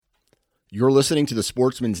You're listening to the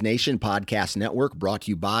Sportsman's Nation Podcast Network, brought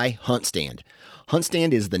to you by HuntStand.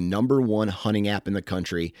 HuntStand is the #1 hunting app in the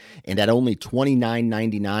country, and at only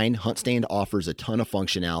 $29.99, HuntStand offers a ton of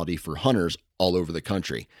functionality for hunters all over the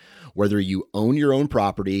country. Whether you own your own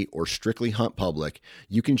property or strictly hunt public,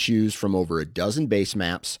 you can choose from over a dozen base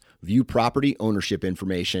maps, view property ownership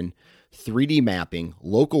information, 3D mapping,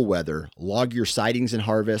 local weather, log your sightings and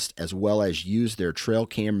harvest, as well as use their trail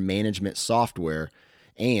cam management software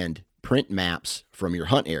and print maps from your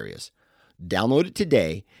hunt areas. Download it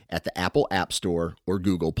today at the Apple App Store or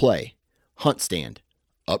Google Play. HuntStand.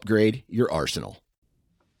 Upgrade your arsenal.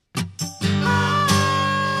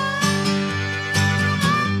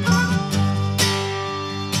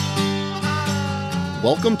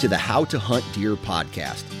 Welcome to the How to Hunt Deer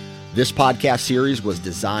podcast. This podcast series was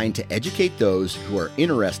designed to educate those who are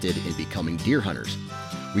interested in becoming deer hunters.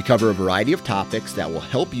 We cover a variety of topics that will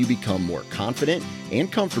help you become more confident and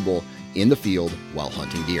comfortable in the field while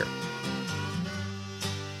hunting deer.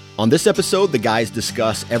 On this episode, the guys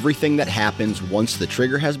discuss everything that happens once the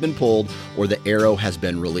trigger has been pulled or the arrow has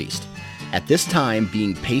been released. At this time,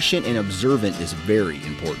 being patient and observant is very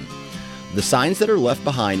important. The signs that are left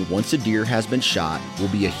behind once a deer has been shot will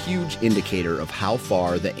be a huge indicator of how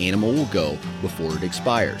far the animal will go before it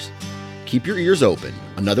expires. Keep your ears open.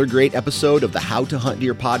 Another great episode of the How to Hunt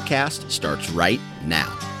Deer podcast starts right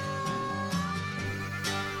now.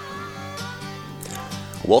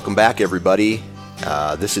 Welcome back, everybody.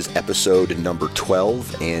 This is episode number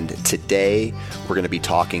 12, and today we're going to be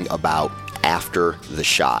talking about after the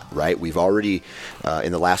shot, right? We've already,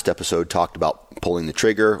 in the last episode, talked about pulling the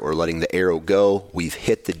trigger or letting the arrow go. We've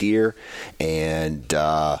hit the deer, and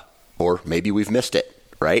or maybe we've missed it.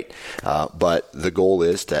 Right, but the goal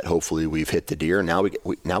is that hopefully we've hit the deer. Now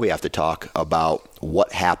we have to talk about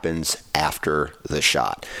what happens after the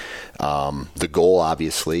shot. The goal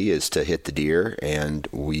obviously is to hit the deer, and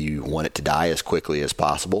we want it to die as quickly as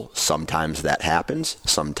possible. Sometimes that happens,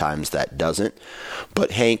 sometimes that doesn't.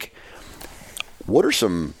 But Hank, what are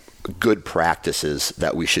some good practices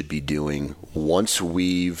that we should be doing once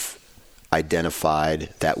we've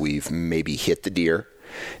identified that we've maybe hit the deer?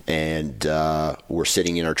 And we're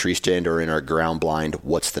sitting in our tree stand or in our ground blind?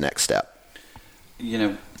 What's the next step?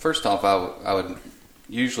 First off, I would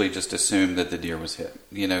usually just assume that the deer was hit.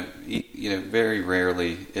 Very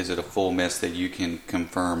rarely is it a full miss that you can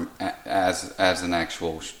confirm as an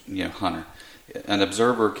actual hunter. An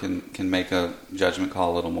observer can make a judgment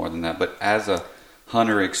call a little more than that, but as a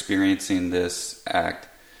hunter experiencing this act,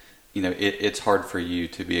 it's hard for you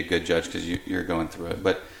to be a good judge because you're going through it.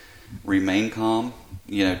 But remain calm.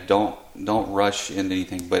 Don't rush into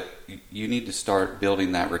anything, but you need to start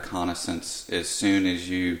building that reconnaissance as soon as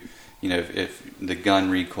if the gun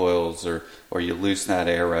recoils or you loose that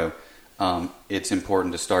arrow. It's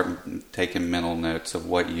important to start taking mental notes of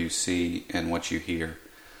what you see and what you hear.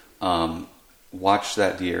 Watch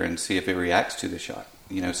that deer and see if it reacts to the shot.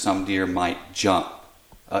 Some deer might jump,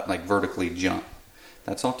 like vertically jump.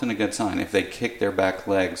 That's often a good sign. If they kick their back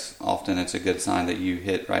legs, often it's a good sign that you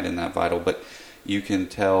hit right in that vital. But you can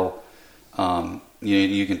tell,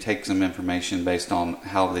 you can take some information based on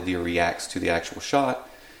how the deer reacts to the actual shot,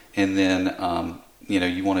 and then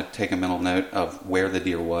you want to take a mental note of where the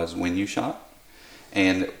deer was when you shot,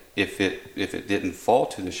 and if it didn't fall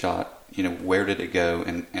to the shot, where did it go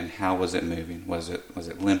and how was it moving? Was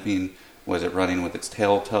it limping? Was it running with its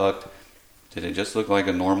tail tucked? Did it just look like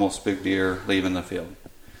a normal spook deer leaving the field?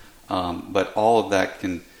 But all of that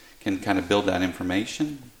can kind of build that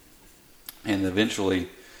information, and eventually,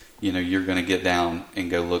 you're going to get down and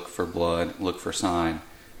go look for blood, look for sign.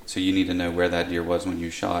 So you need to know where that deer was when you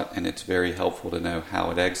shot, and it's very helpful to know how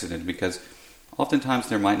it exited, because oftentimes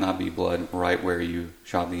there might not be blood right where you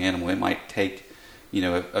shot the animal. It might take,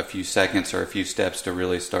 a few seconds or a few steps to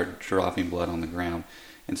really start dropping blood on the ground.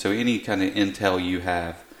 And so any kind of intel you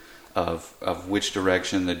have of which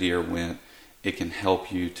direction the deer went, it can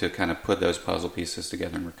help you to kind of put those puzzle pieces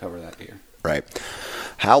together and recover that deer. Right.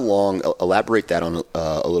 How long, elaborate that on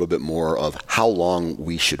a little bit more of how long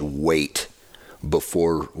we should wait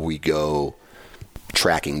before we go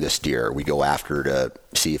tracking this deer. We go after to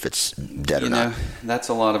see if it's dead or not. That's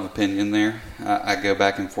a lot of opinion there. I go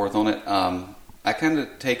back and forth on it. I kind of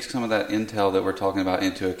take some of that intel that we're talking about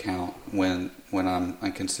into account when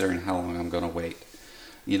I'm considering how long I'm going to wait.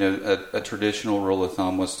 A traditional rule of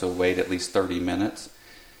thumb was to wait at least 30 minutes.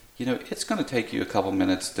 It's going to take you a couple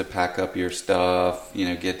minutes to pack up your stuff,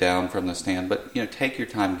 get down from the stand. But, take your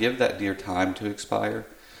time. Give that deer time to expire.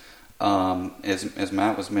 As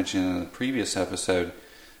Matt was mentioning in the previous episode,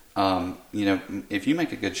 if you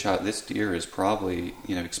make a good shot, this deer is probably,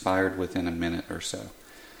 expired within a minute or so.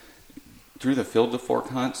 through the field to fork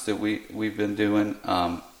hunts that we've been doing,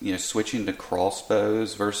 switching to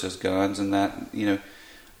crossbows versus guns and that,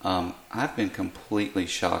 I've been completely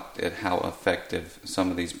shocked at how effective some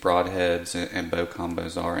of these broadheads and bow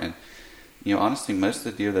combos are. And, honestly, most of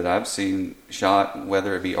the deer that I've seen shot,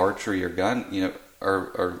 whether it be archery or gun,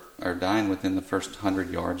 are dying within the first 100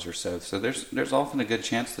 yards or so. So there's often a good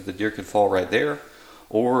chance that the deer could fall right there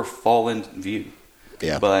or fall in view.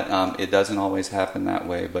 Yeah. But it doesn't always happen that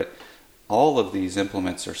way. But all of these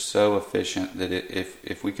implements are so efficient that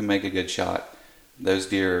if we can make a good shot, those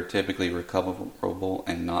deer are typically recoverable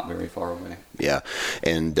and not very far away. Yeah,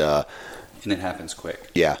 and it happens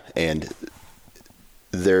quick. Yeah, and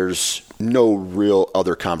there's no real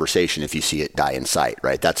other conversation if you see it die in sight,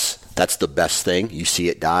 right? That's the best thing. You see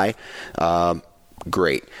it die,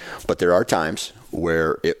 great. But there are times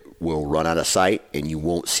where it will run out of sight and you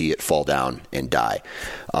won't see it fall down and die.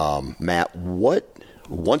 Matt,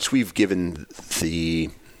 once we've given the,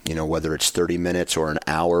 whether it's 30 minutes or an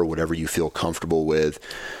hour, whatever you feel comfortable with,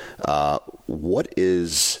 what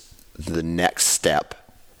is the next step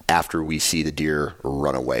after we see the deer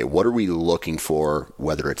run away? What are we looking for,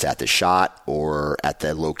 whether it's at the shot or at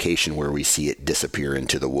the location where we see it disappear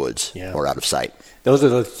into the woods or out of sight? Those are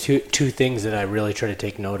the two things that I really try to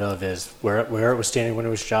take note of, is where it was standing when it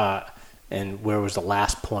was shot and where was the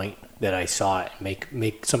last point that I saw it.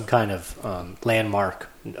 Make some kind of landmark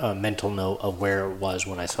mental note of where it was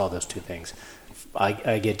when I saw those two things.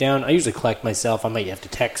 I get down. I usually collect myself. I might have to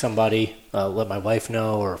text somebody, let my wife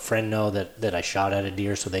know or a friend know that I shot at a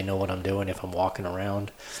deer so they know what I'm doing if I'm walking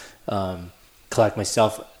around. Collect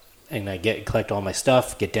myself, and I collect all my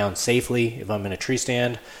stuff, get down safely if I'm in a tree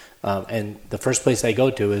stand. And the first place I go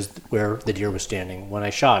to is where the deer was standing when I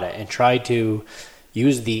shot it, and try to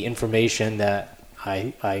use the information that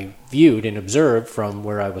I viewed and observed from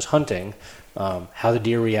where I was hunting, how the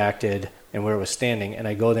deer reacted and where it was standing, and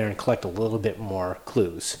I go there and collect a little bit more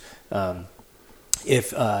clues.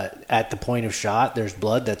 If at the point of shot there's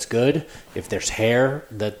blood, that's good. If there's hair,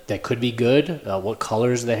 that could be good. What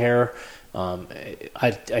color is the hair?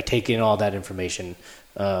 I take in all that information.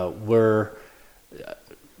 One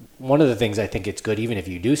of the things I think it's good, even if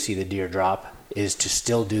you do see the deer drop, is to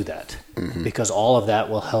still do that, because all of that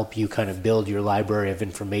will help you kind of build your library of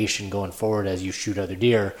information going forward as you shoot other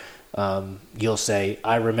deer. You'll say,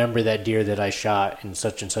 I remember that deer that I shot in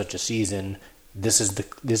such and such a season.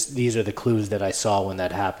 These are the clues that I saw when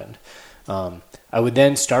that happened. I would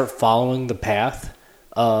then start following the path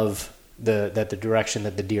of the direction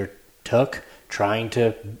that the deer took, trying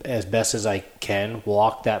to, as best as I can,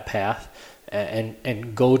 walk that path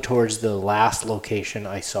and go towards the last location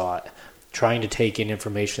I saw it, trying to take in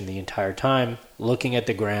information the entire time, looking at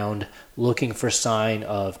the ground, looking for sign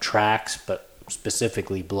of tracks, but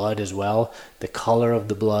specifically blood as well, the color of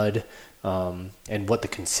the blood, and what the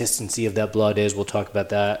consistency of that blood is. We'll talk about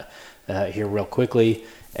that here real quickly.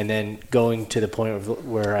 And then going to the point of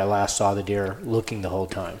where I last saw the deer, looking the whole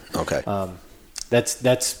time. Okay. That's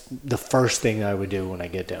the first thing I would do when I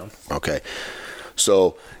get down. Okay.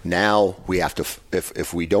 So now we have to,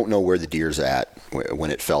 if we don't know where the deer's at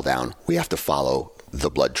when it fell down, we have to follow the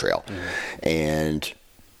blood trail. And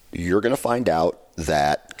you're going to find out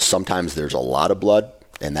that sometimes there's a lot of blood,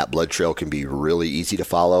 and that blood trail can be really easy to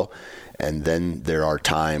follow. And then there are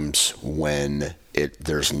times when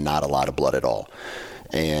there's not a lot of blood at all.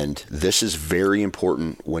 And this is very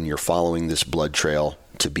important when you're following this blood trail,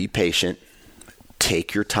 to be patient,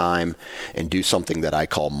 take your time, and do something that I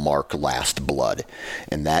call mark last blood.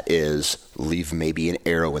 And that is leave maybe an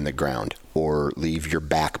arrow in the ground, or leave your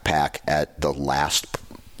backpack at the last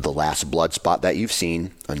blood spot that you've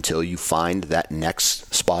seen until you find that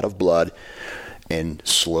next spot of blood, and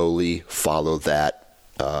slowly follow that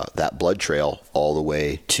blood trail all the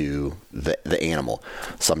way to the animal.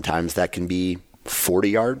 Sometimes that can be 40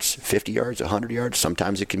 yards, 50 yards, 100 yards.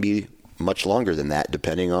 Sometimes it can be much longer than that,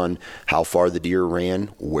 depending on how far the deer ran,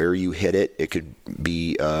 where you hit it. It could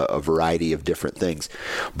be a variety of different things.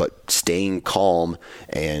 But staying calm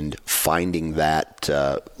and finding that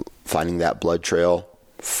blood trail,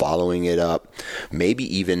 following it up, maybe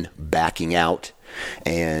even backing out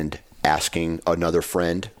and asking another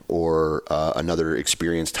friend or another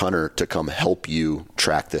experienced hunter to come help you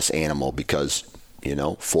track this animal, because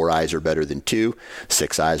 4 eyes are better than 2,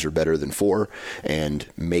 6 eyes are better than 4, and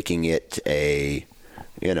making it a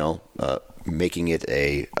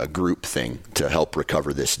group thing to help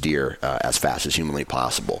recover this deer as fast as humanly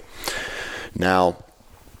possible. Now,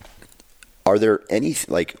 are there any,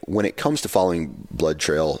 when it comes to following blood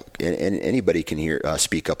trail, and anybody can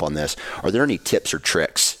speak up on this, are there any tips or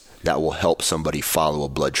tricks that will help somebody follow a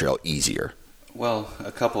blood trail easier? Well,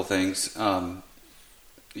 a couple things.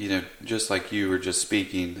 Just like you were just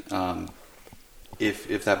speaking,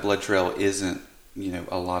 if that blood trail isn't,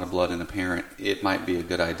 a lot of blood in a parent, it might be a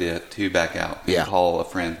good idea to back out and call a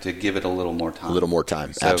friend to give it a little more time. A little more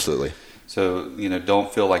time, absolutely. So,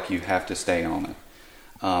 don't feel like you have to stay on it.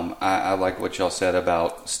 I like what y'all said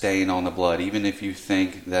about staying on the blood. Even if you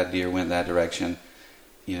think that deer went that direction,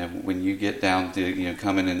 when you get down to,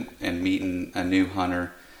 coming and meeting a new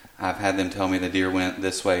hunter, I've had them tell me the deer went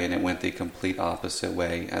this way and it went the complete opposite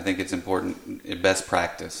way. I think it's important, best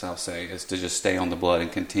practice, I'll say, is to just stay on the blood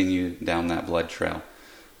and continue down that blood trail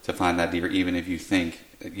to find that deer, even if you think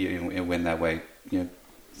it went that way.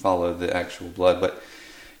 Follow the actual blood. But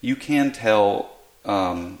you can tell,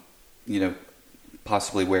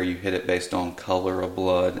 possibly where you hit it based on color of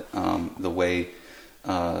blood, the way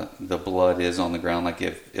the blood is on the ground. Like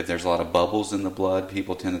if there's a lot of bubbles in the blood,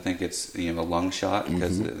 people tend to think it's a lung shot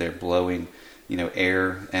because they're blowing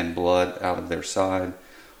air and blood out of their side,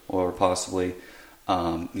 or possibly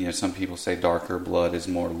some people say darker blood is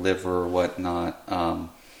more liver or whatnot.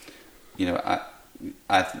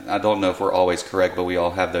 I don't know if we're always correct, but we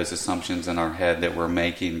all have those assumptions in our head that we're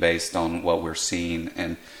making based on what we're seeing,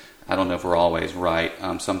 and I don't know if we're always right.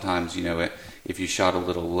 Sometimes if you shot a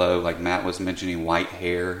little low, like Matt was mentioning, white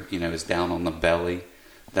hair, is down on the belly,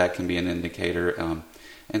 that can be an indicator.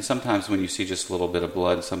 And sometimes when you see just a little bit of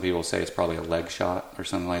blood, some people say it's probably a leg shot or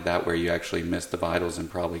something like that, where you actually missed the vitals and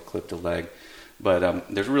probably clipped a leg.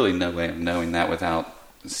 But there's really no way of knowing that without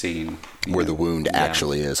seeing where the wound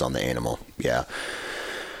actually is on the animal. Yeah.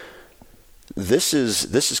 This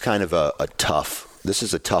is kind of a tough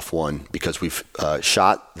one because we've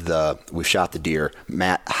shot the deer.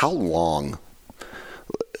 Matt, how long?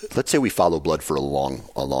 Let's say we follow blood for a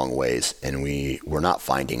long ways, and we're not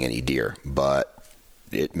finding any deer, but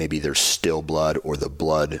maybe there's still blood, or the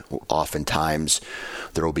blood. Oftentimes,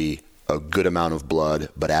 there will be a good amount of blood,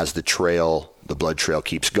 but as the blood trail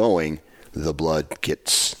keeps going, the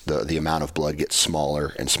amount of blood gets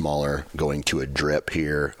smaller and smaller, going to a drip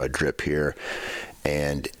here,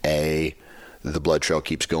 and the blood trail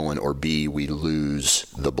keeps going, or B, we lose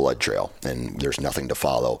the blood trail and there's nothing to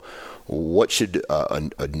follow. What should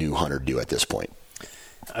a new hunter do at this point?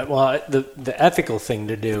 Well, the ethical thing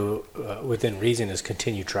to do within reason is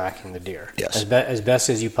continue tracking the deer. Yes. As best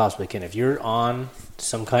as you possibly can. If you're on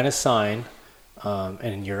some kind of sign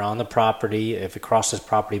and you're on the property, if it crosses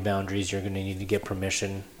property boundaries, you're going to need to get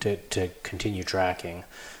permission to continue tracking.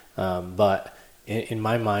 But in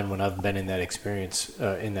my mind, when I've been in that experience,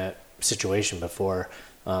 in that situation before,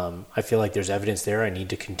 I feel like there's evidence there. I need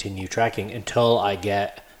to continue tracking until I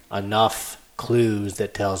get enough clues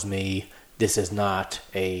that tells me this is not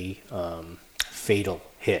a fatal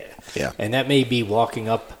hit. Yeah. And that may be walking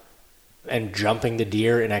up and jumping the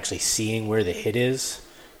deer and actually seeing where the hit is.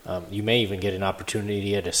 You may even get an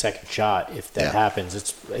opportunity at a second shot if that happens.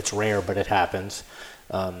 It's rare, but it happens.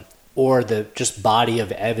 Or the just body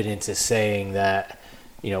of evidence is saying that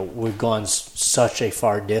we've gone such a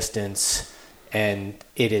far distance and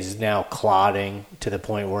it is now clotting to the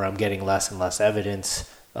point where I'm getting less and less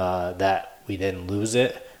evidence that we didn't lose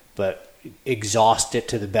it, but exhaust it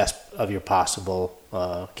to the best of your possible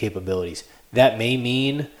capabilities. That may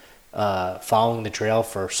mean following the trail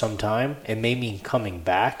for some time. It may mean coming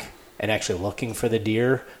back and actually looking for the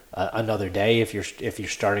deer another day if you're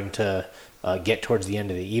starting to get towards the end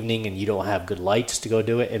of the evening and you don't have good lights to go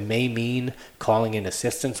do it. It may mean calling in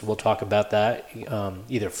assistance. We'll talk about that.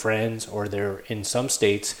 Either friends, or in some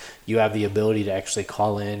states you have the ability to actually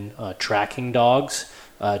call in tracking dogs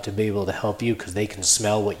to be able to help you because they can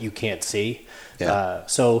smell what you can't see. Yeah.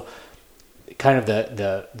 So kind of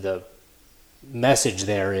the message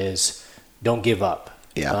there is don't give up.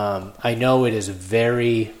 Yeah. I know it is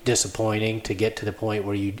very disappointing to get to the point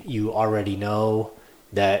where you already know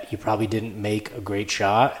that you probably didn't make a great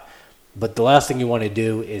shot, but the last thing you want to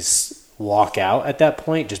do is walk out at that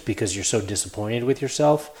point just because you're so disappointed with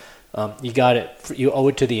yourself. You got it. You owe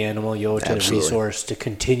it to the animal. You owe it to the resource to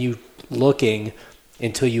continue looking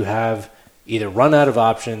until you have either run out of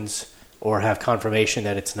options or have confirmation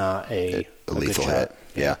that it's not a lethal good shot. hit.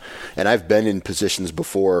 Yeah. And I've been in positions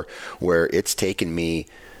before where it's taken me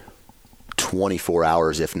 24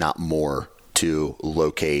 hours, if not more, to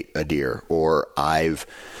locate a deer, or I've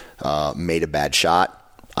made a bad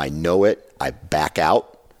shot. I know it. I back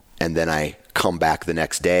out, and then I come back the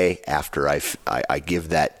next day after I give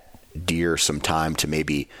that deer some time to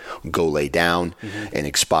maybe go lay down and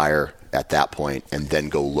expire at that point, and then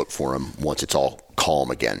go look for him once it's all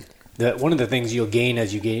calm again. One of the things you'll gain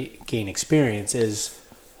as you gain experience is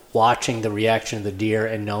watching the reaction of the deer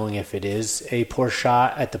and knowing if it is a poor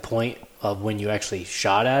shot at the point of when you actually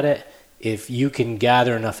shot at it. If you can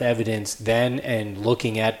gather enough evidence then and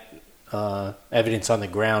looking at evidence on the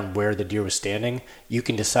ground where the deer was standing, you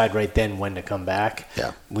can decide right then when to come back.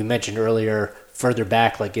 Yeah. We mentioned earlier, further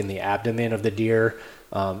back, like in the abdomen of the deer,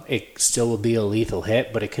 it still will be a lethal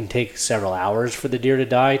hit, but it can take several hours for the deer to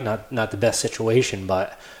die. Not the best situation,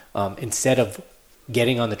 but instead of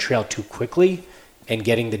getting on the trail too quickly and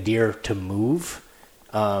getting the deer to move,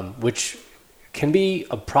 which can be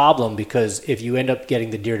a problem because if you end up getting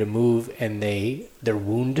the deer to move and their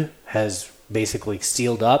wound has basically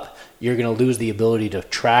sealed up, you're going to lose the ability to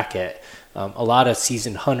track it. A lot of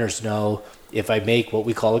seasoned hunters know if I make what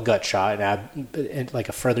we call a gut shot and like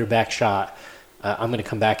a further back shot, I'm going to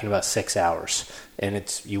come back in about 6 hours. And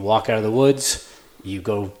it's you walk out of the woods, you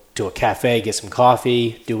go to a cafe, get some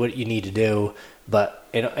coffee, do what you need to do, but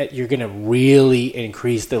you're going to really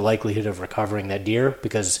increase the likelihood of recovering that deer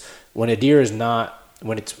because when a deer is not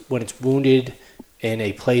when it's wounded in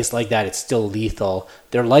a place like that, it's still lethal.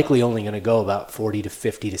 They're likely only going to go about 40 to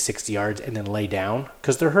 50 to 60 yards and then lay down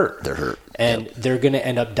because they're hurt. And they're going to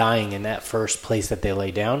end up dying in that first place that they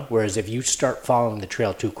lay down. Whereas if you start following the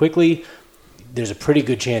trail too quickly, there's a pretty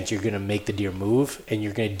good chance you're going to make the deer move and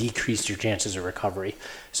you're going to decrease your chances of recovery.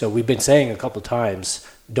 So we've been saying a couple times,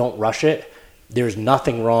 don't rush it. There's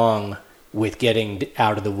nothing wrong with getting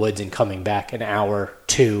out of the woods and coming back an hour,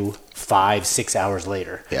 2, 5, 6 hours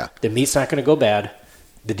later. Yeah. The meat's not going to go bad.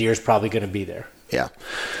 The deer's probably going to be there. Yeah.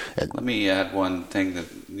 Let me add one thing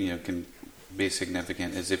that can be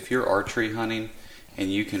significant is if you're archery hunting and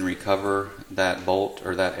you can recover that bolt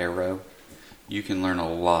or that arrow, you can learn a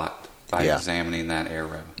lot by examining that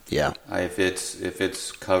arrow. Yeah. If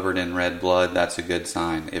it's covered in red blood, that's a good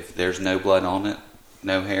sign. If there's no blood on it,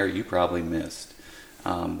 no hair, you probably missed.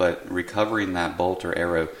 But recovering that bolt or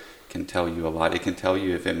arrow can tell you a lot. It can tell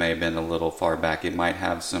you if it may have been a little far back. It might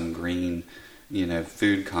have some green,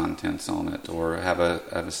 food contents on it or have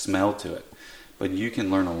a smell to it. But you can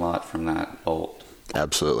learn a lot from that bolt.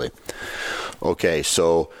 Absolutely. Okay,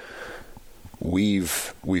 so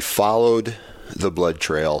we've followed the blood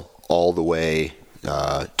trail all the way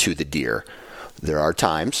to the deer. There are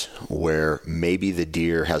times where maybe the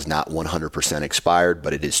deer has not 100% expired,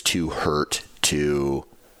 but it is too hurt to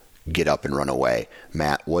get up and run away.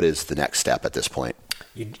 Matt, what is the next step at this point?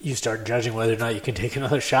 You start judging whether or not you can take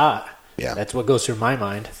another shot. Yeah. That's what goes through my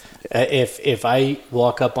mind. If I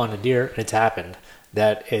walk up on a deer, and it's happened,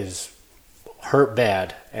 that is hurt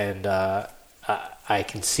bad, and I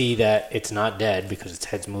can see that it's not dead because its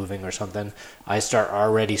head's moving or something, I start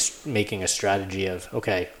already making a strategy of,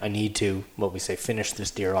 okay, I need to, what we say, finish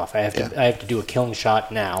this deer off. I have to do a killing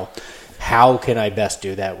shot now. How can I best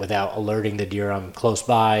do that without alerting the deer I'm close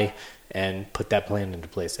by and put that plan into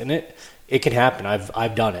place? And it can happen.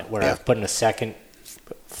 I've done it where I've put in a second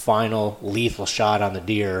final lethal shot on the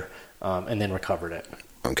deer and then recovered it.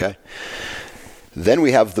 Okay. Then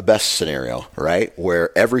we have the best scenario, right?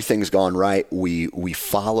 Where everything's gone right. We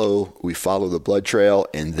follow the blood trail,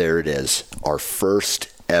 and there it is, our first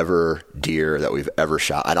ever deer that we've ever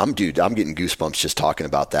shot. And I'm getting goosebumps just talking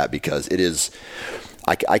about that because it is.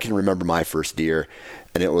 I can remember my first deer,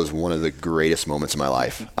 and it was one of the greatest moments of my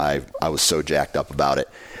life. I was so jacked up about it.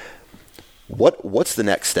 What's the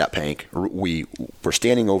next step, Hank? We're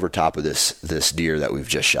standing over top of this deer that we've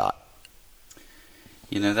just shot.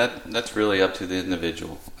 That's really up to the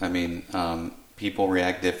individual. I mean, people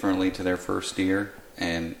react differently to their first deer,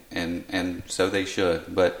 and so they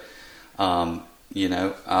should. But I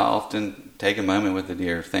often take a moment with the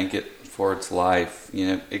deer, thank it for its life.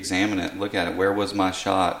 Examine it, look at it. Where was my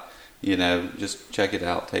shot? Just check it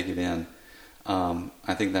out, take it in.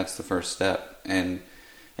 I think that's the first step, and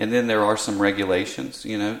then there are some regulations.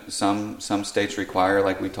 Some states require,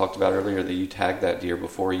 like we talked about earlier, that you tag that deer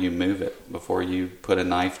before you move it, before you put a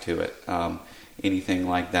knife to it, anything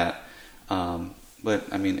like that. But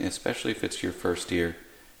I mean, especially if it's your first deer,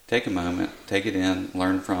 take a moment, take it in,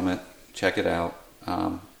 learn from it, check it out.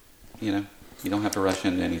 You don't have to rush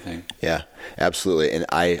into anything. Yeah, absolutely. And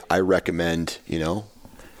I recommend,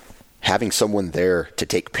 having someone there to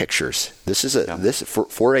take pictures. This is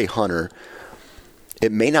for a hunter.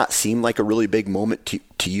 It may not seem like a really big moment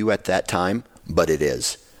to you at that time, but it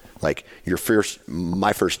is. Like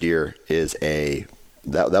my first deer is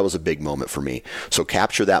that was a big moment for me. So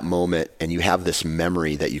capture that moment, and you have this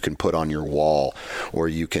memory that you can put on your wall, or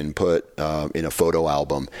you can put in a photo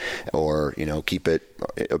album, or keep a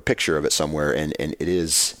picture of it somewhere. And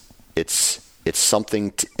it's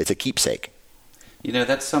something. It's a keepsake.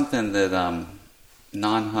 That's something that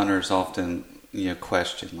non-hunters often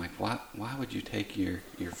question, like why would you take your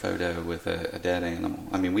photo with a dead animal?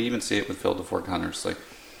 I mean, we even see it with field to fork hunters. Like,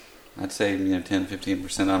 I'd say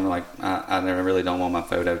 10-15%. I'm like, I really don't want my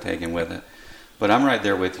photo taken with it. But I'm right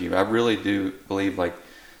there with you. I really do believe, like,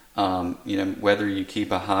 whether you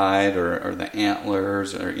keep a hide or the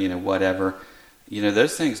antlers or whatever,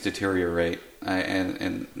 those things deteriorate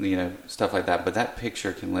and stuff like that. But that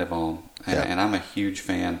picture can live on, and I'm a huge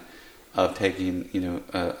fan of taking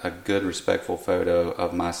a good, respectful photo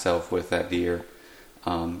of myself with that deer,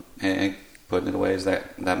 and putting it away as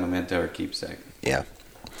that memento or keepsake. Yeah.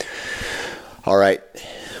 All right,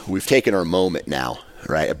 we've taken our moment now,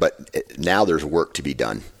 right? But now there's work to be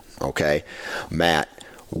done. Okay, Matt,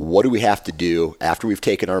 what do we have to do after we've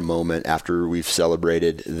taken our moment, after we've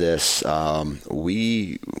celebrated this?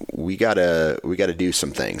 We gotta do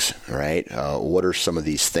some things, right? What are some of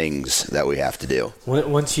these things that we have to do?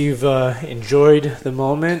 Once you've enjoyed the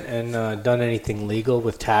moment and done anything legal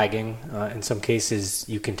with tagging, in some cases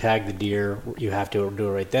you can tag the deer. You have to do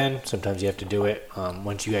it right then. Sometimes you have to do it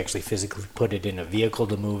once you actually physically put it in a vehicle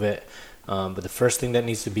to move it. But the first thing that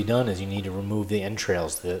needs to be done is you need to remove the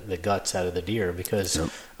entrails, the guts out of the deer, because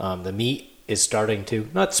the meat is starting to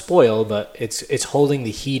not spoil, but it's holding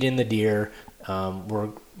the heat in the deer. Where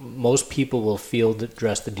most people will field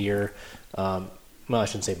dress the deer. Well, I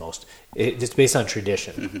shouldn't say most. It's based on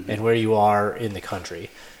tradition and where you are in the country.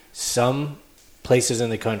 Some places in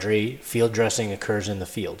the country, field dressing occurs in the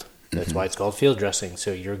field. That's why it's called field dressing.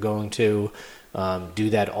 So you're going to do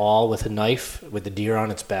that all with a knife with the deer on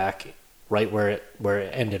its back, right where it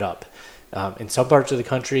ended up. In some parts of the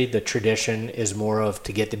country, the tradition is more of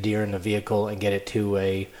to get the deer in the vehicle and get it to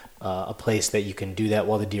a place that you can do that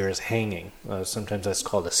while the deer is hanging. Sometimes that's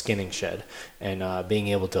called a skinning shed, and being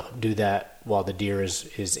able to do that while the deer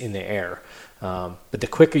is in the air. But the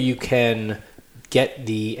quicker you can get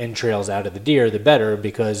the entrails out of the deer, the better,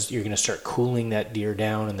 because you're going to start cooling that deer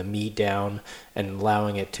down and the meat down and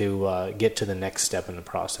allowing it to get to the next step in the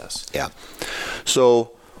process. Yeah.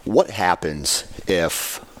 So what happens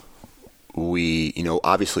if we,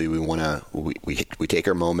 obviously we take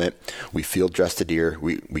our moment, we field dress the deer,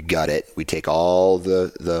 we gut it, we take all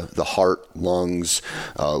the heart, lungs,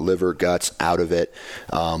 liver, guts out of it,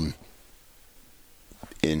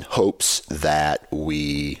 in hopes that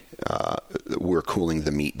we're cooling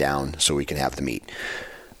the meat down so we can have the meat.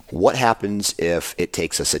 What happens if it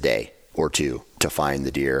takes us a day or two to find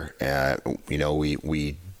the deer?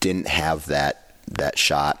 We didn't have that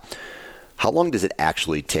shot. How long does it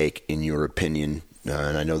actually take, in your opinion?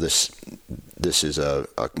 And I know this is a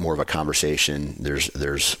more of a conversation.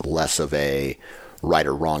 There's less of a right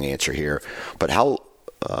or wrong answer here. But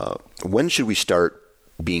when should we start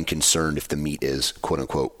being concerned if the meat is quote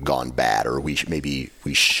unquote gone bad, or we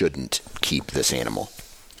shouldn't keep this animal?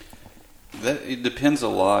 It depends a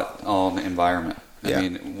lot on the environment. Yeah. I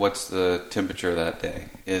mean, what's the temperature that day?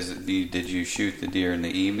 Did you shoot the deer in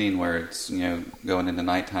the evening where it's going into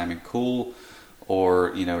nighttime and cool,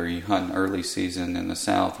 or are you hunting early season in the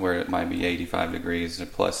south where it might be 85 degrees or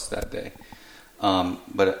plus that day?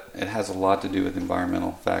 But it has a lot to do with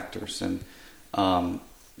environmental factors, and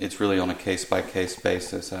it's really on a case by case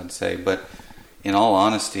basis, I'd say. But in all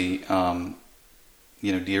honesty,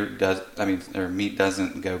 meat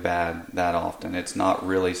doesn't go bad that often. It's not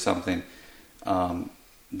really something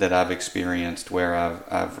that I've experienced where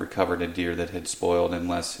I've recovered a deer that had spoiled,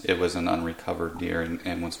 unless it was an unrecovered deer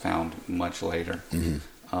and was found much later.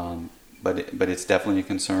 Mm-hmm. But it's definitely a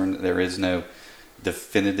concern. There is no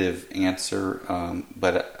definitive answer,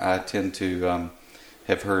 but I tend to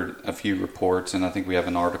have heard a few reports, and I think we have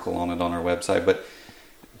an article on it on our website. But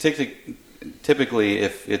typically,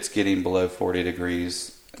 if it's getting below 40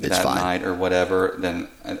 degrees that night or whatever, then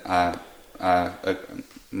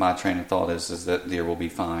my train of thought is that deer will be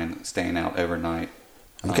fine staying out overnight,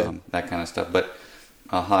 that kind of stuff. But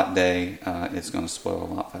a hot day, it's going to spoil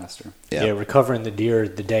a lot faster. Yeah, recovering the deer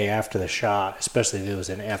the day after the shot, especially if it was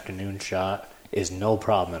an afternoon shot, is no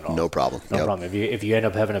problem at all. No problem. No problem. If you end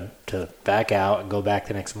up having to back out and go back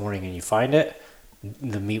the next morning and you find it,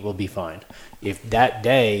 the meat will be fine. If that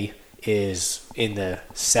day is in the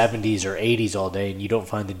 70s or 80s all day and you don't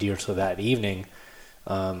find the deer till that evening,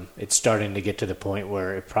 it's starting to get to the point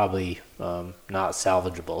where it's probably not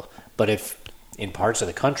salvageable. But if in parts of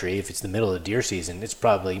the country, if it's the middle of the deer season, it's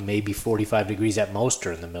probably maybe 45 degrees at most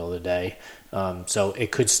during the middle of the day. So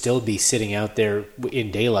it could still be sitting out there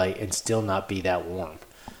in daylight and still not be that warm.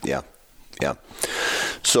 Yeah.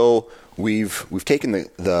 So we've taken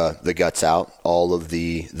the guts out, all of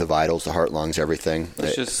the vitals, the heart, lungs, everything.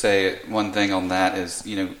 Let's just say one thing on that is,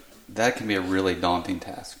 that can be a really daunting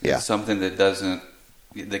task. Yeah. It's something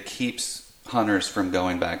that keeps hunters from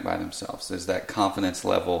going back by themselves, is that confidence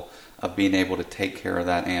level of being able to take care of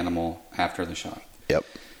that animal after the shot. Yep.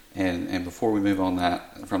 And before we move on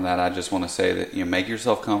from that, I just want to say that make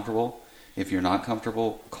yourself comfortable. If you're not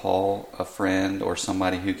comfortable, call a friend or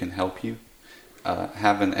somebody who can help you.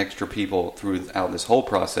 Having extra people throughout this whole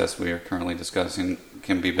process we are currently discussing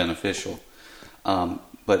can be beneficial.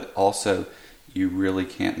 But also, you really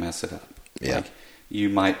can't mess it up. Yeah. Like, you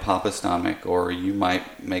might pop a stomach or you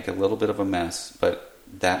might make a little bit of a mess, but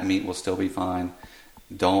that meat will still be fine.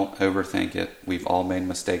 Don't overthink it. We've all made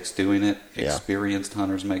mistakes doing it. Yeah. Experienced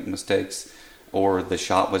hunters make mistakes, or the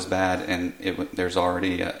shot was bad and there's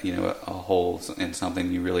already a hole in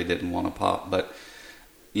something you really didn't want to pop. But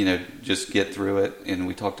just get through it. And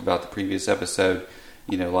we talked about the previous episode.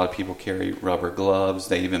 A lot of people carry rubber gloves.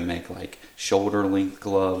 They even make like shoulder length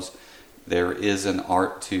gloves. There is an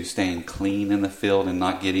art to staying clean in the field and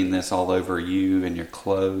not getting this all over you and your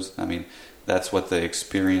clothes. I mean, that's what the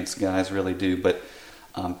experienced guys really do. But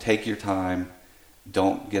take your time.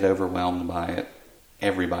 Don't get overwhelmed by it.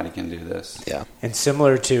 Everybody can do this. Yeah. And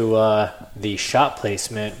similar to the shot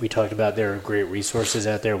placement, we talked about there are great resources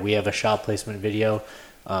out there. We have a shot placement video.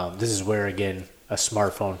 This is where, again, a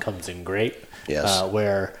smartphone comes in great. Yes.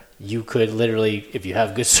 Where you could literally, if you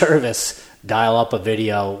have good service, dial up a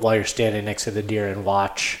video while you're standing next to the deer and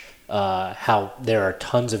watch how there are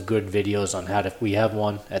tons of good videos on how to. We have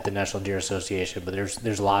one at the National Deer Association, but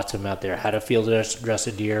there's lots of them out there. How to field dress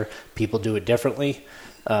a deer. People do it differently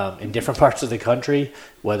in different parts of the country.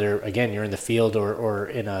 Whether again you're in the field or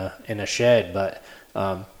in a shed, but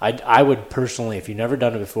I would personally, if you've never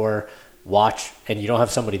done it before, watch, and you don't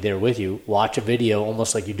have somebody there with you, watch a video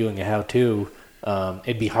almost like you're doing a how-to.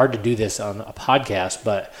 It'd be hard to do this on a podcast,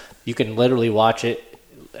 but you can literally watch it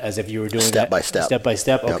as if you were doing step by step. Step by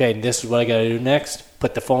step. Yep. Okay, and this is what I got to do next.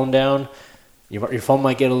 Put the phone down. Your phone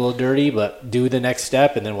might get a little dirty, but do the next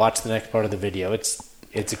step and then watch the next part of the video. It's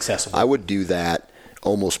accessible. I would do that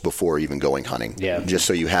almost before even going hunting, just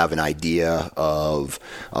so you have an idea of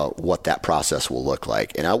what that process will look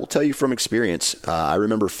like. And I will tell you from experience, I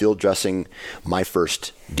remember field dressing my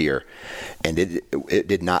first deer, and it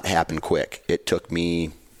did not happen quick. It took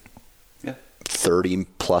me 30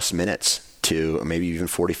 plus minutes to maybe even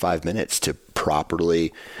 45 minutes to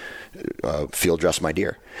properly field dress my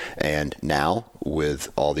deer. And now,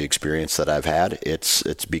 with all the experience that I've had,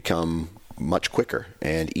 it's become much quicker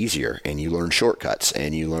and easier, and you learn shortcuts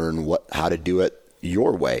and you learn how to do it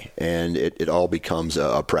your way, and it all becomes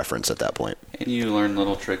a preference at that point. And you learn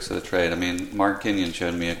little tricks of the trade. I mean, Mark Kenyon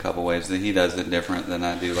showed me a couple ways that he does it different than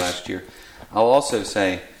I do last year. I'll also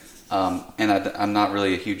say, and I'm not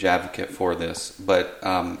really a huge advocate for this, but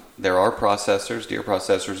there are processors, deer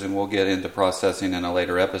processors, and we'll get into processing in a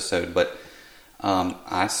later episode, but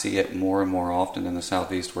I see it more and more often in the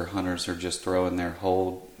Southeast where hunters are just throwing their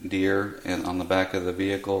whole deer on the back of the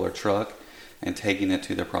vehicle or truck and taking it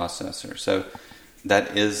to the processor. So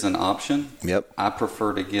that is an option. Yep. I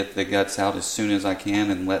prefer to get the guts out as soon as I can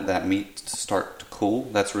and let that meat start to cool.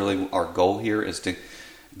 That's really our goal here, is to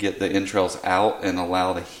get the entrails out and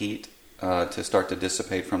allow the heat to start to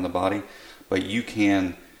dissipate from the body. But you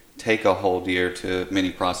can take a whole deer to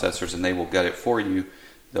many processors and they will gut it for you.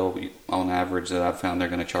 They'll be, on average, that I've found, they're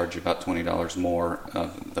going to charge you about $20 more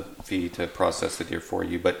of the fee to process the deer for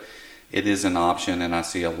you. But it is an option, and I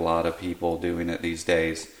see a lot of people doing it these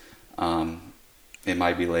days. It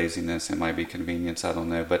might be laziness, it might be convenience, I don't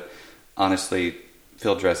know. But honestly,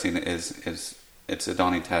 field dressing it's a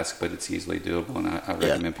daunting task, but it's easily doable, and I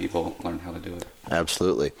recommend people learn how to do it.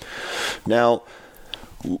 Absolutely. Now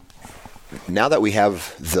that we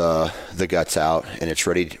have the guts out and it's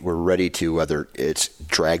ready, we're ready to, whether it's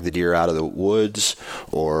drag the deer out of the woods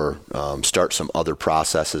or start some other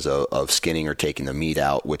processes of skinning or taking the meat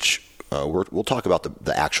out, which we'll talk about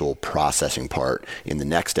the actual processing part in the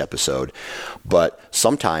next episode. But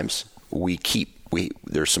sometimes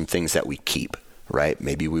there's some things that we keep, right?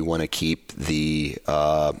 Maybe we want to keep the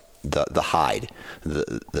hide,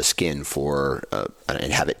 the skin for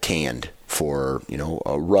and have it tanned for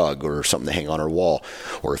a rug or something to hang on our wall.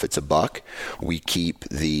 Or if it's a buck, we keep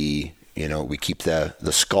the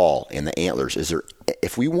skull and the antlers.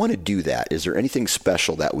 If we want to do that, is there anything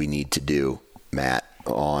special that we need to do, Matt,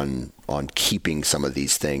 on keeping some of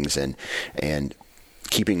these things and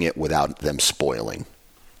keeping it without them spoiling?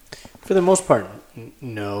 For the most part,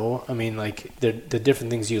 no. I mean, like the different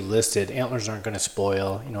things you listed, antlers aren't going to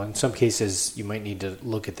spoil. In some cases, you might need to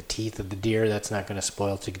look at the teeth of the deer. That's not going to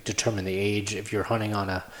spoil to determine the age. If you're hunting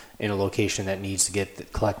in a location that needs to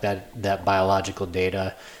collect that biological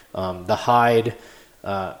data, the hide,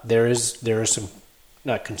 there is some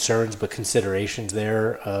not concerns but considerations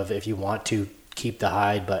there of if you want to keep the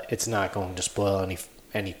hide, but it's not going to spoil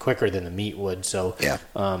any quicker than the meat would. So, yeah.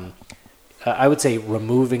 I would say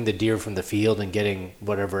removing the deer from the field and getting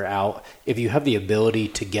whatever out. If you have the ability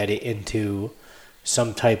to get it into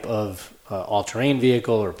some type of all-terrain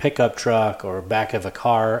vehicle or pickup truck or back of a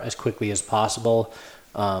car as quickly as possible,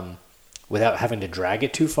 without having to drag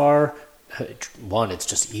it too far, one, it's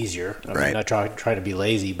just easier. I'm not trying to be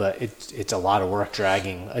lazy, but it's a lot of work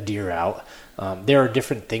dragging a deer out. There are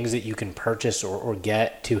different things that you can purchase or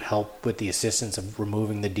get to help with the assistance of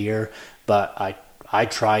removing the deer, but I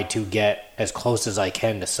try to get as close as I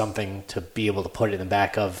can to something to be able to put it in the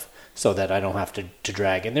back of so that I don't have to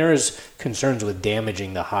drag. And there is concerns with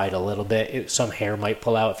damaging the hide a little bit. Some hair might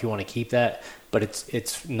pull out if you want to keep that, but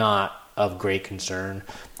it's not of great concern.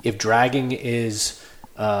 If dragging is,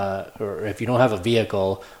 or if you don't have a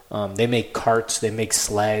vehicle, they make carts, they make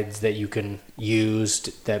sleds that you can use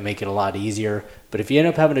that make it a lot easier. But if you end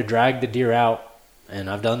up having to drag the deer out, and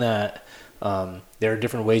I've done that, there are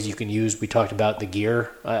different ways you can use. We talked about the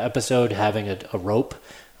gear episode, having a rope.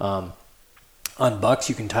 On bucks,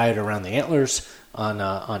 you can tie it around the antlers.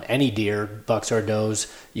 On any deer, bucks or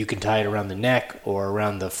does, you can tie it around the neck or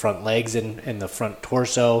around the front legs and the front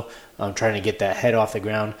torso, trying to get that head off the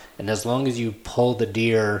ground. And as long as you pull the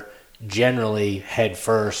deer generally head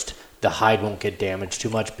first, the hide won't get damaged too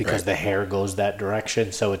much because the hair goes that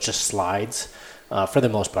direction, so it just slides for the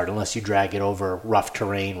most part. Unless you drag it over rough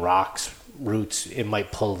terrain, rocks, roots, it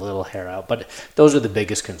might pull a little hair out. But those are the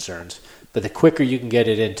biggest concerns. But the quicker you can get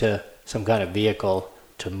it into some kind of vehicle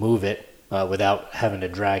to move it without having to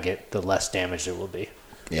drag it, the less damage there will be.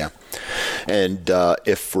 Yeah. And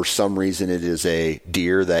if for some reason it is a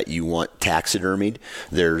deer that you want taxidermied,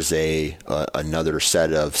 there's another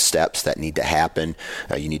set of steps that need to happen.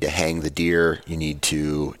 You need to hang the deer. You need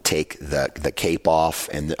to take the cape off.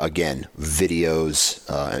 And again,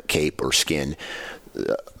 videos, cape or skin.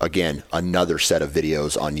 Again, another set of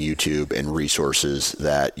videos on YouTube and resources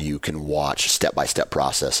that you can watch step-by-step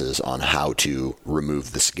processes on how to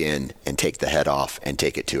remove the skin and take the head off and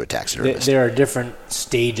take it to a taxidermist. There are different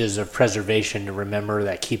stages of preservation to remember.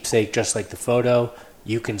 That keepsake, just like the photo,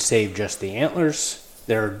 you can save just the antlers.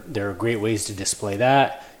 There are great ways to display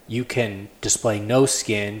that. You can display no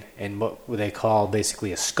skin and what they call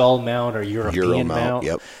basically a skull mount or European mount,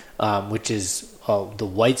 which is the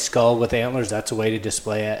white skull with antlers. That's a way to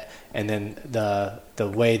display it. And then the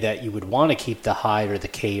way that you would want to keep the hide or the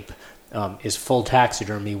cape is full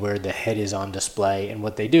taxidermy, where the head is on display. And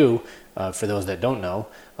what they do, for those that don't know,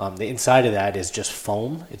 the inside of that is just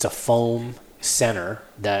foam. It's a foam center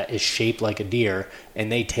that is shaped like a deer,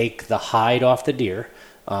 and they take the hide off the deer,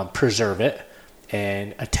 preserve it,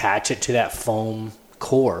 and attach it to that foam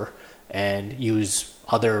core and use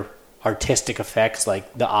other artistic effects,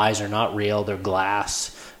 like the eyes are not real, they're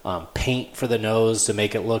glass, paint for the nose to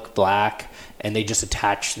make it look black, and they just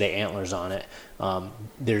attach the antlers on it.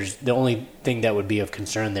 There's the only thing that would be of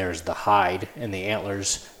concern there is the hide and the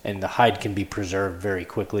antlers, and the hide can be preserved very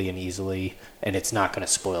quickly and easily, and it's not going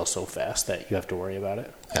to spoil so fast that you have to worry about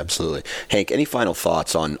it. Absolutely. Hank, any final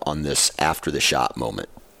thoughts on this after the shot moment?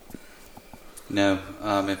 No.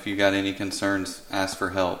 If you got any concerns, ask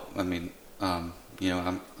for help. I mean, I'm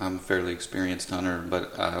a fairly experienced hunter,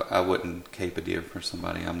 but I wouldn't cape a deer for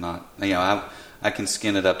somebody. I'm not. I can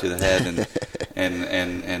skin it up to the head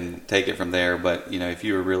and take it from there. But if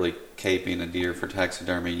you were really caping a deer for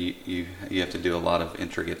taxidermy, you have to do a lot of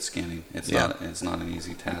intricate skinning. It's not an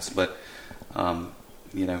easy task. But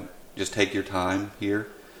just take your time here.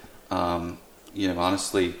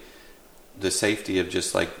 Honestly, the safety of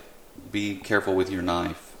just be careful with your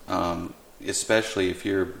knife, especially if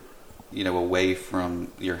you're away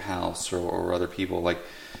from your house or other people.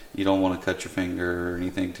 You don't want to cut your finger or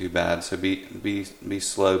anything too bad. So be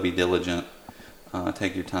slow, be diligent,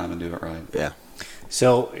 take your time and do it right. Yeah.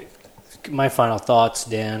 So my final thoughts,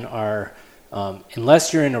 Dan, are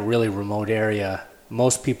unless you're in a really remote area,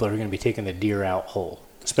 most people are going to be taking the deer out whole,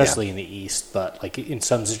 especially in the east. But in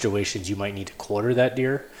some situations, you might need to quarter that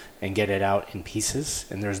deer and get it out in pieces,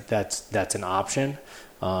 and that's an option.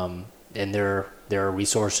 And there are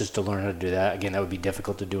resources to learn how to do that. Again, that would be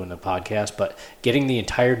difficult to do in the podcast, but getting the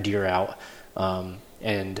entire deer out,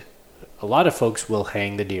 and a lot of folks will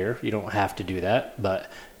hang the deer. You don't have to do that,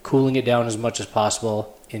 but cooling it down as much as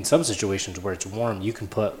possible. In some situations where it's warm, you can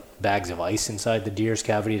put bags of ice inside the deer's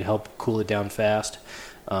cavity to help cool it down fast.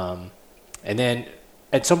 And then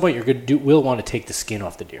at some point, will want to take the skin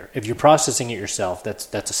off the deer. If you're processing it yourself,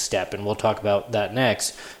 that's a step, and we'll talk about that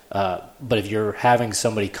next. But if you're having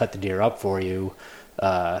somebody cut the deer up for you,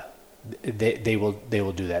 they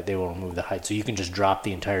will do that. They will remove the hide. So you can just drop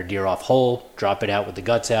the entire deer off whole, drop it out with the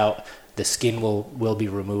guts out. The skin will be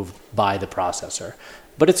removed by the processor.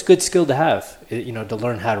 But it's a good skill to have, to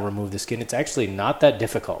learn how to remove the skin. It's actually not that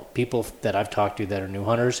difficult. People that I've talked to that are new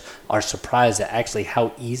hunters are surprised at actually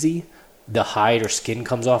how easy the hide or skin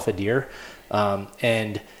comes off a deer.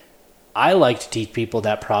 And I like to teach people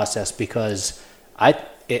that process because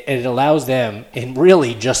it allows them in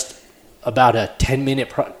really just about a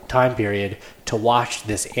 10-minute time period to watch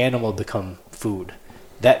this animal become food.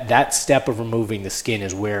 That step of removing the skin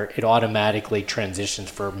is where it automatically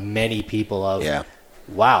transitions for many people of,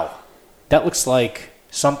 wow, that looks like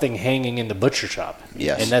something hanging in the butcher shop.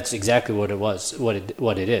 Yes. And that's exactly what it was, what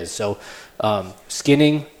it is. So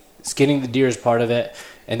skinning the deer is part of it.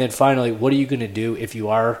 And then finally, what are you going to do if you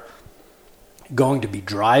are going to be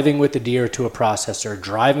driving with the deer to a processor,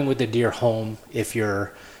 driving with the deer home if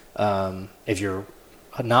you're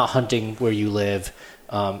not hunting where you live,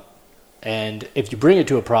 and if you bring it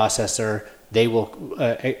to a processor, they will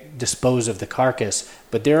dispose of the carcass.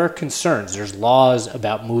 But there are concerns. There's laws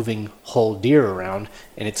about moving whole deer around,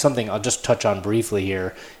 and it's something I'll just touch on briefly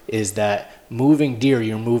here, is that moving deer,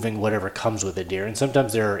 you're moving whatever comes with a deer. And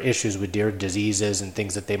sometimes there are issues with deer, diseases and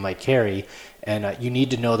things that they might carry, and you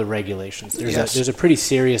need to know the regulations. There's a pretty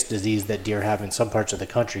serious disease that deer have in some parts of the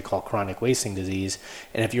country called chronic wasting disease,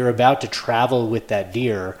 and if you're about to travel with that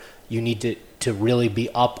deer, you need to really be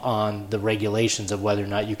up on the regulations of whether or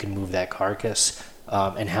not you can move that carcass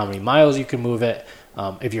and how many miles you can move it.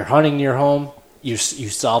 If you're hunting near home, you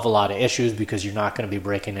solve a lot of issues because you're not going to be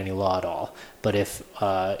breaking any law at all. But if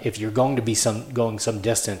you're going to be going some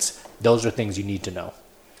distance, those are things you need to know.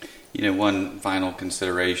 One final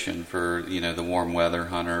consideration for the warm weather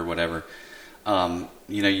hunter or whatever,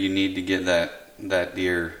 you need to get that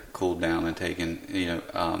deer cooled down and taken.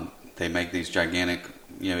 They make these gigantic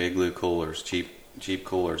igloo coolers, cheap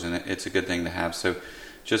coolers, and it's a good thing to have. So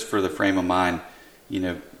just for the frame of mind,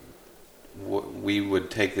 we would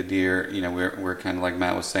take the deer, we're kind of like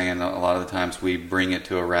Matt was saying, a lot of the times we bring it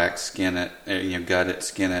to a rack, skin it, gut it,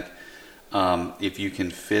 skin it. If you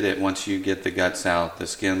can fit it, once you get the guts out, the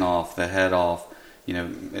skin off, the head off,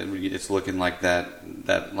 it's looking like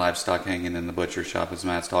that livestock hanging in the butcher shop as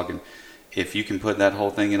Matt's talking. If you can put that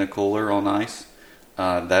whole thing in a cooler on ice,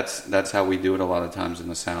 that's how we do it a lot of times in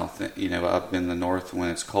the South. Up in the North when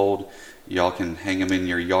it's cold, y'all can hang them in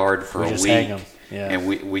your yard for a week. Hang them. Yeah. And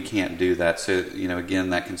we can't do that. So, again,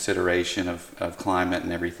 that consideration of climate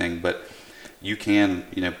and everything. But you can,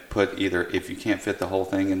 put either, if you can't fit the whole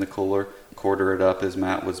thing in the cooler, quarter it up as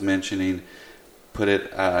Matt was mentioning. Put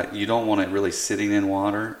it, you don't want it really sitting in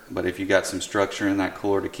water, but if you got some structure in that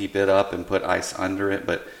cooler to keep it up and put ice under it,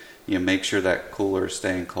 but make sure that cooler is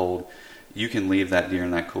staying cold. You can leave that deer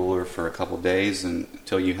in that cooler for a couple days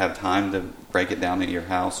until you have time to break it down at your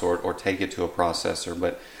house or take it to a processor.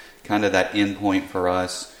 But kind of that end point for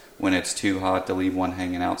us when it's too hot to leave one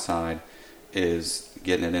hanging outside is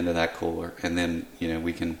getting it into that cooler. And then,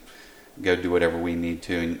 we can go do whatever we need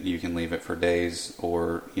to, and you can leave it for days,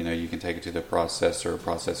 or, you can take it to the processor or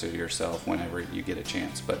process it yourself whenever you get a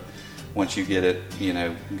chance. But once you get it,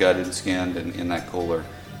 gutted, skinned, and in that cooler,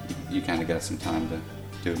 you kind of got some time to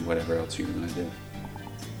do whatever else you want to do.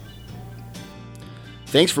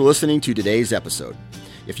 Thanks for listening to today's episode.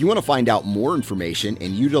 If you want to find out more information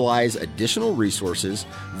and utilize additional resources,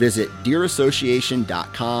 visit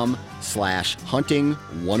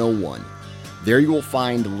deerassociation.com/hunting101. There you will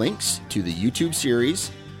find links to the YouTube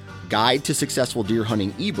series, Guide to Successful Deer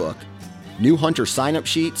Hunting ebook, new hunter sign-up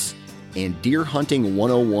sheets, and Deer Hunting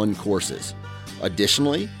 101 courses.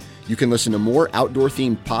 Additionally, you can listen to more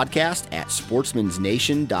outdoor-themed podcasts at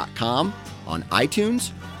sportsmansnation.com, on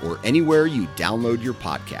iTunes, or anywhere you download your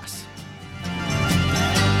podcasts.